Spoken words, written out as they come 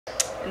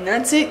And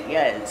that's it,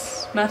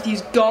 guys.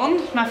 Matthew's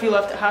gone. Matthew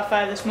left at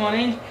 5:30 this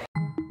morning.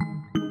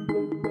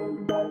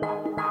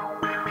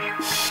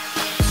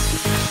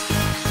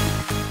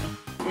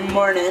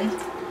 Morning.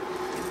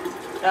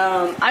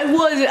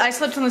 I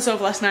slept on the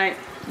sofa last night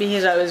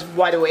because I was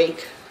wide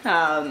awake,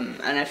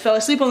 and I fell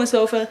asleep on the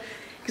sofa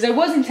because I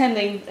was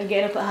intending of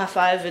getting up at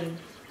 5:30 and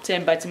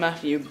saying bye to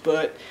Matthew,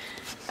 but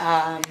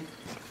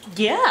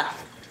yeah,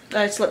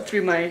 I slept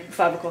through my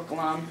 5 o'clock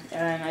alarm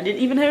and I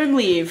didn't even hear him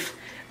leave.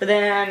 But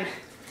then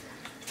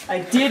I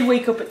did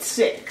wake up at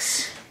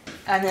 6,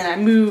 and then I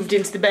moved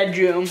into the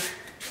bedroom,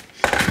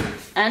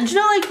 and you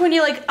know, like when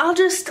you're like, I'll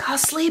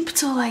sleep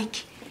till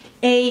like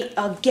 8,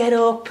 I'll get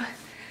up,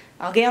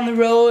 I'll get on the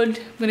road,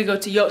 I'm gonna go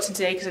to Yorkton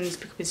today because I need to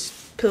pick up his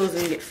pills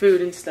and get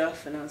food and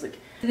stuff, and I was like,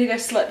 I think I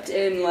slept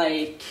in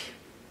like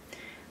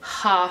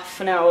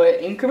half an hour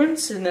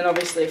increments, and then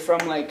obviously from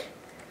like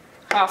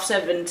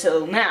 7:30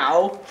 till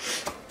now,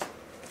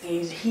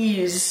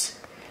 he's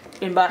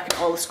been back at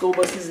all the school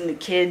buses and the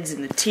kids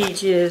and the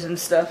teachers and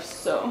stuff,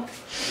 so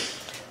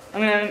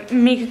I'm gonna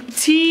make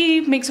tea,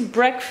 make some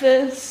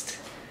breakfast,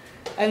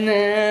 and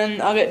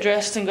then I'll get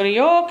dressed and go to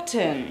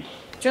Yorkton.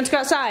 Do you want to go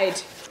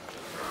outside?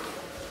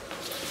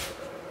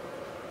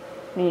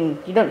 I mean,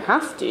 you don't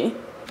have to.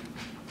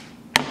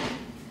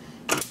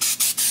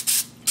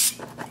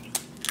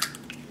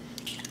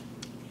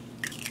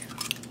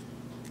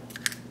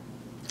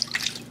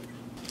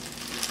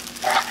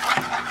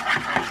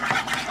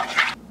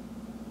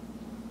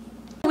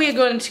 We are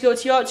going to go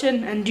to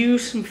Yorkton and do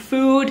some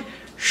food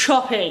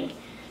shopping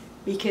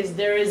because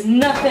there is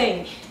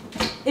nothing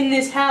in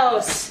this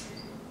house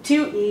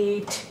to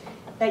eat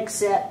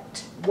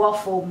except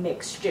waffle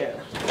mixture.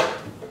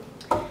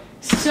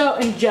 So,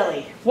 and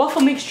jelly.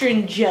 Waffle mixture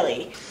and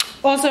jelly.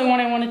 Also,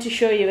 what I wanted to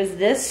show you is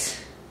this.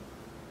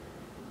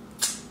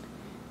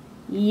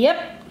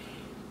 Yep.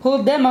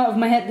 Pulled them out of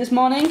my head this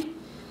morning.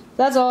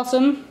 That's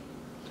awesome.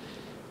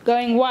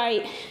 Going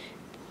white.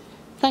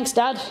 Thanks,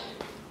 Dad.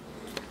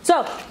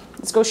 So,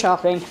 let's go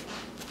shopping.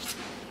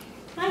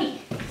 Hi.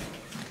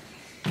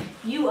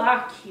 You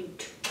are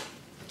cute.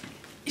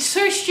 It's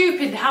so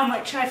stupid how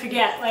much I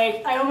forget.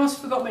 Like, I almost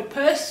forgot my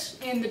purse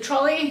in the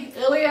trolley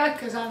earlier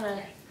because I'm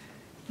a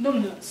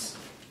numbnuts.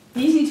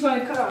 These need to go in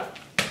the car.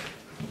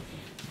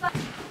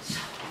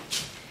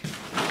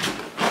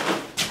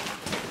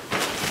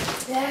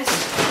 Yes.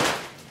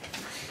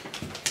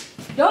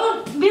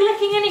 Don't be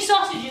licking any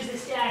sausages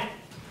this time.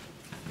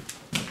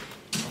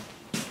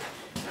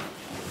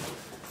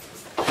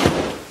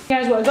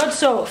 Guys, what I got,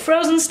 so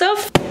frozen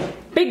stuff,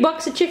 big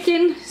box of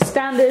chicken,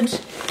 standard.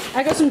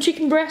 I got some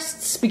chicken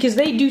breasts because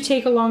they do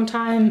take a long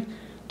time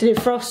to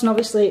defrost, and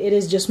obviously it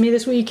is just me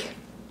this week.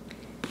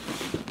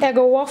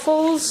 Eggo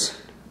waffles,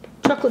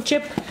 chocolate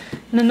chip,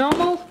 and a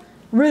normal.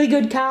 Really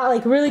good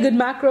really good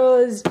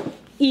macros,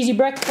 easy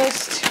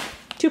breakfast.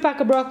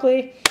 2-pack of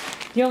broccoli,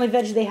 the only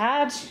veg they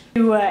had.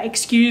 To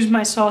excuse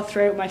my sore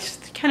throat, my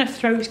kind of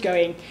throat's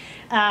going.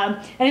 And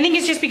I think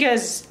it's just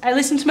because I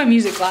listen to my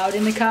music loud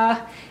in the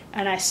car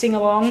and I sing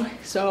along,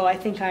 so I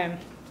think I'm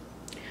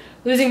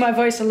losing my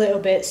voice a little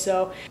bit.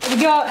 So we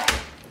got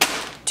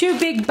 2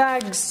 big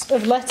bags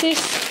of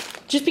lettuce.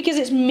 Just because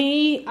it's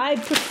me, I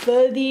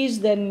prefer these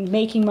than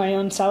making my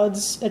own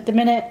salads at the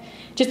minute.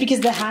 Just because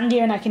they're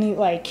handier and I can eat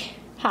like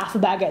half a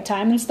bag at a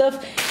time and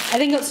stuff. I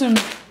think got some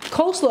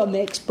coleslaw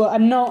mix, but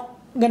I'm not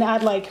gonna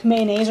add like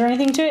mayonnaise or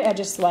anything to it. I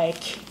just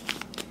like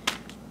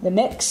the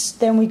mix.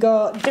 Then we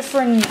got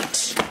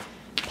different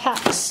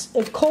packs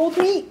of cold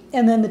meat,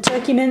 and then the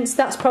turkey mince.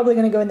 That's probably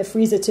gonna go in the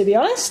freezer, to be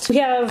honest. We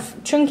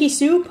have chunky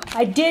soup.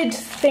 I did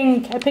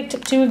think I picked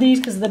up 2 of these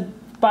because the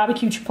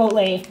barbecue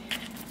chipotle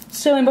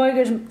Sterling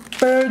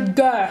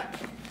burger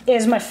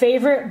is my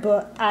favorite,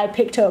 but I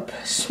picked up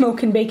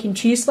smoke and bacon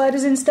cheese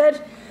sliders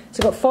instead.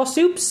 So I got 4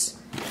 soups.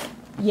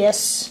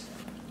 Yes,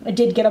 I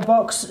did get a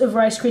box of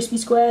Rice Krispie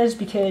Squares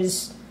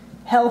because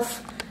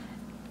health.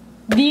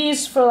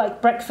 These for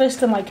like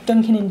breakfast and like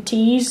dunking in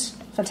teas,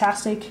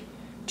 fantastic.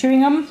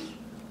 Chewing them.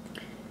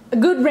 A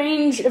good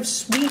range of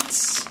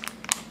sweets.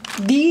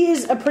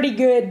 These are pretty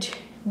good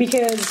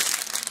because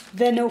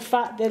they're no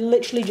fat, they're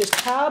literally just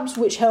carbs,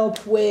 which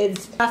help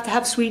with, I have to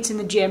have sweets in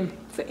the gym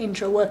for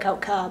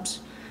intra-workout carbs.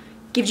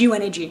 Gives you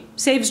energy.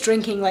 Saves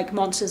drinking like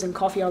monsters and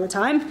coffee all the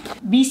time.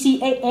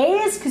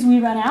 BCAAs, because we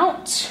ran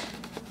out.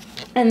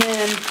 And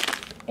then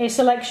a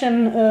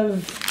selection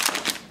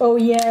of Oh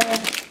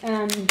Yeah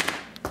and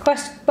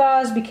Quest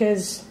bars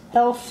because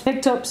health.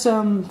 Picked up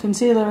some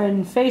concealer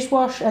and face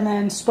wash, and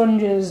then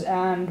sponges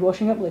and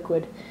washing up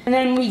liquid. And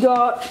then we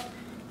got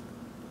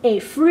a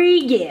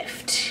free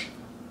gift,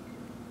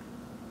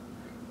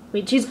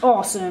 which is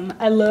awesome.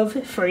 I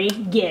love free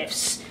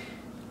gifts.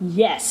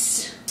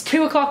 Yes. It's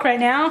 2 o'clock right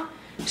now,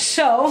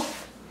 so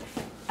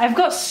I've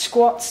got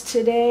squats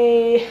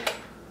today,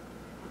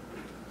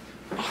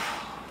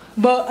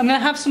 but I'm gonna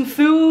have some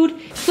food.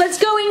 Let's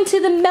go into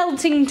the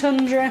melting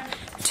tundra.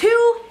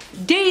 2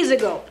 days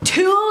ago,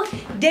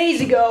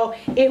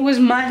 it was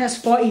minus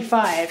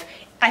 45.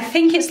 I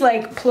think it's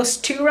like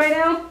 +2 right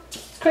now.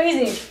 It's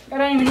crazy. I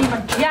don't even need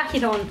my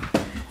jacket on.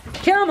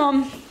 Come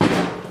on.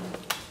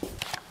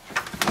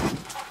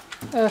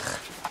 Ugh,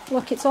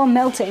 look, it's all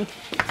melting.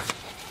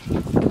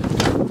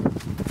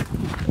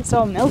 It's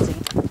all melting.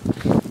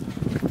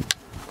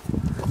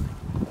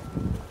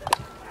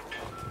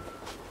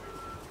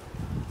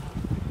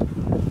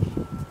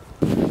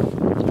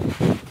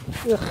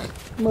 Ugh,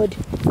 mud.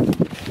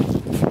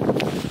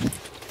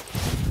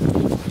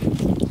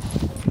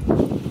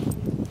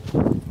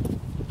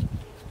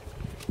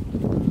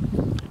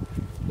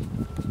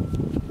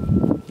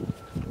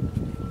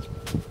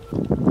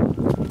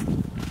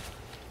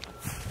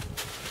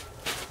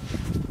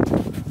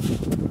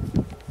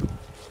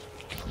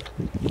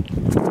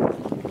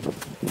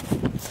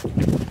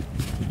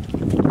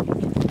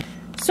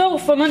 So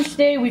for lunch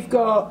today we've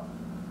got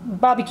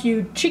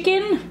barbecued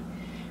chicken,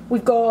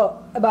 we've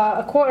got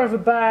about 1/4 of a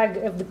bag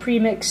of the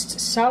pre-mixed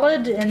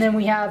salad, and then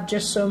we have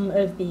just some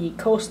of the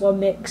coleslaw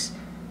mix.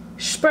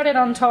 Spread it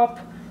on top,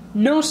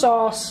 no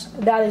sauce,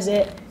 that is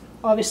it.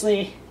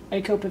 Obviously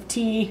a cup of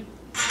tea.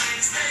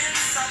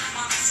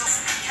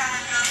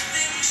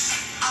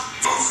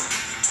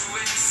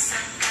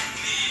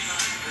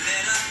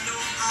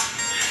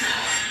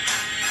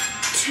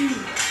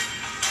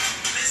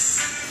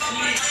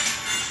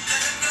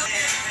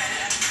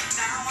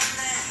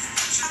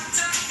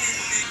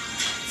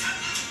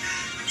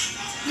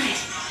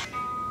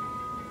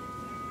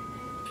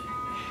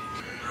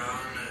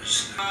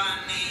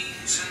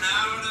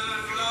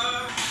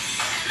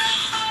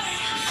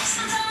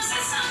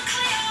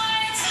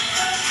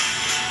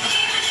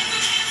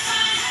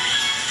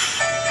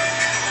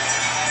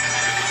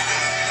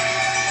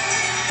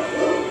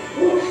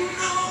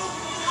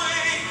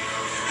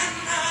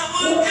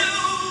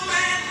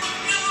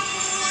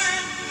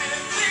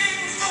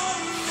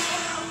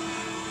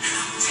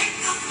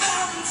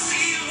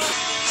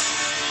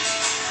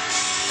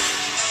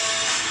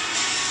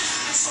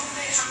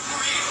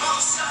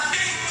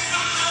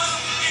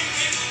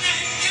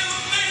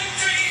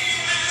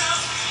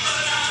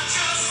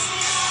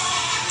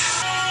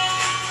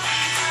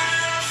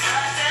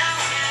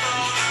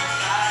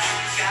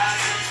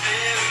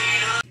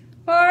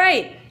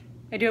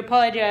 I do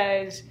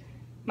apologize.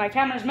 My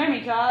camera's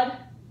memory card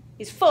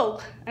is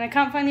full and I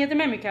can't find the other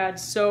memory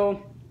cards,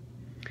 so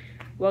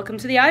welcome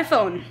to the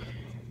iPhone.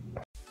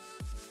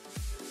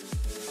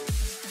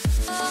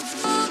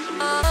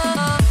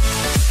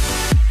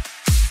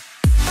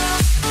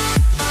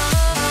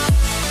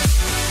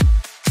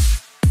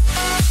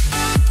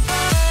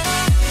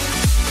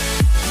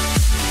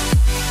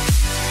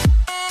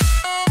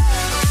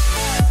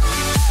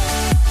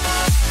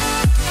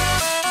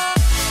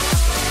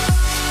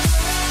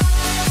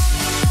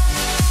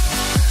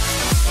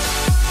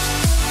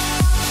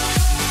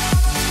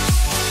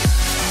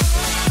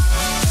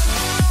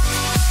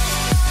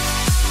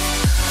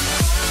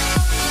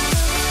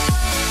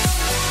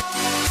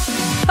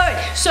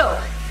 So,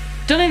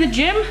 done in the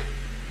gym.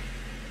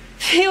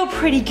 Feel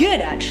pretty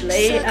good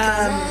actually.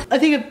 I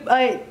think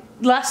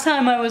last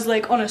time I was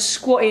like on a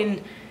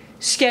squatting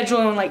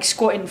schedule and like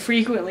squatting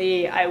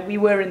frequently. We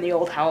were in the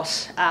old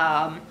house,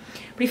 but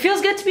it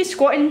feels good to be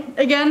squatting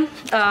again.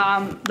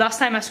 Last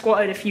time I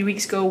squatted a few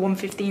weeks ago,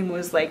 115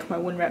 was like my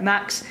 1 rep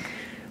max.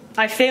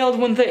 I failed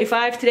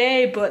 135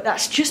 today, but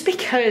that's just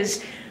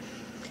because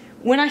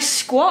when I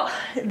squat,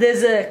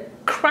 there's a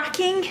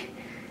cracking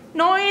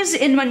noise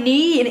in my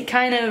knee and it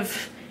kind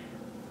of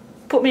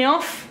put me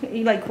off.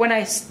 Like when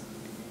I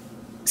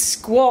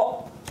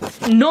squat,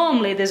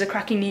 normally there's a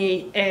cracking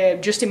knee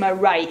just in my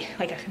right,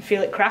 like I can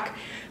feel it crack.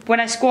 When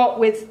I squat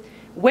with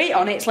weight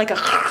on it, it's like a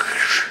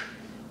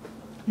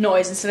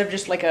noise instead of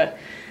just like a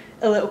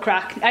little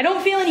crack. I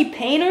don't feel any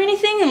pain or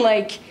anything, and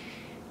like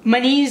my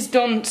knees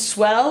don't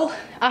swell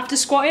after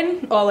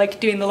squatting or like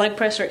doing the leg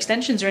press or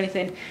extensions or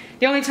anything.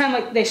 The only time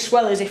like they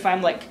swell is if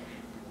I'm like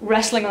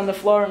wrestling on the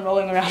floor and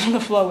rolling around on the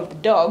floor with the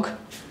dog.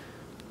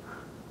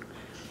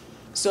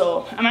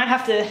 So I might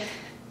have to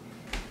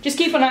just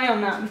keep an eye on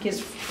that,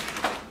 because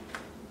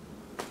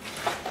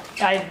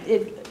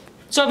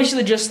it's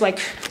obviously just like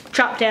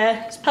trapped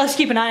air. I'll just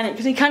keep an eye on it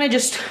because it kind of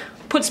just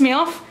puts me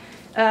off.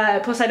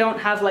 Plus I don't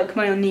have like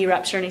my own knee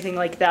wraps or anything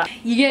like that.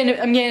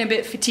 I'm getting a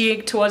bit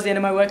fatigued towards the end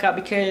of my workout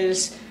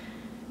because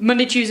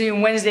Monday, Tuesday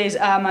and Wednesdays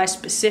are my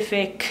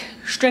specific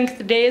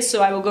strength days,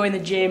 so I will go in the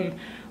gym,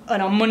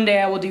 and on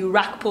Monday I will do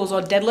rack pulls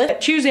or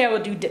deadlift. Tuesday I will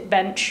do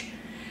bench,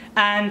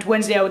 and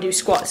Wednesday I will do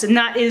squats, and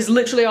that is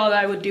literally all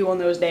I would do on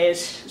those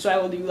days. So I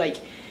will do like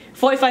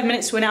 45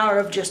 minutes to an hour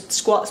of just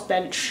squats,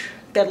 bench,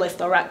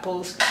 deadlift or rack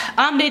pulls.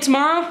 Arm day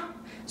tomorrow,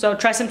 so I'll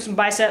try some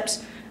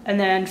biceps and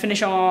then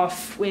finish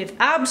off with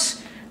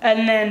abs,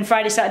 and then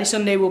Friday, Saturday,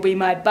 Sunday will be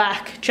my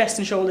back, chest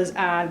and shoulders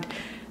and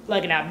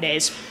leg and ab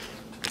days.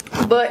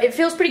 But it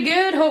feels pretty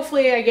good.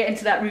 Hopefully I get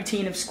into that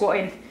routine of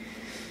squatting.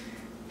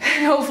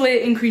 Hopefully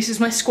it increases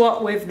my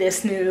squat with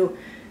this new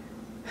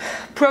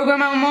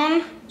program I'm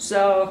on.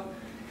 So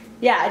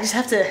yeah, I just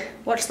have to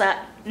watch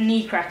that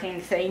knee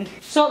cracking thing.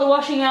 Sort the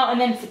washing out,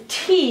 and then for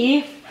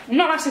tea, I'm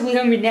not massively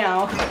hungry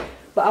now,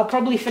 but I'll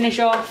probably finish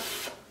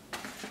off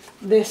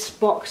this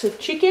box of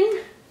chicken.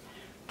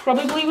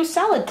 probably with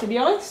salad, to be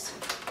honest.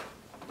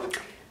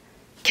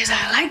 Because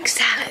I like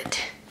salad.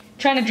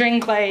 Trying to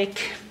drink like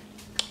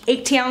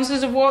 80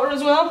 ounces of water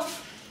as well.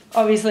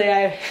 Obviously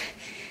I'm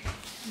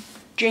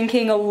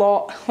drinking a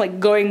lot, like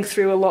going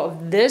through a lot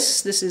of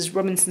this. This is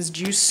Robinson's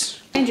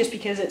juice. And just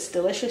because it's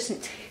delicious.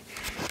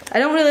 I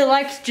don't really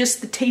like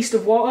just the taste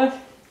of water,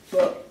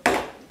 but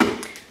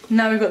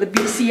now we've got the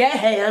BCA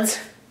heads.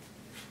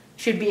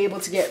 Should be able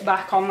to get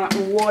back on that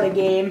water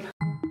game.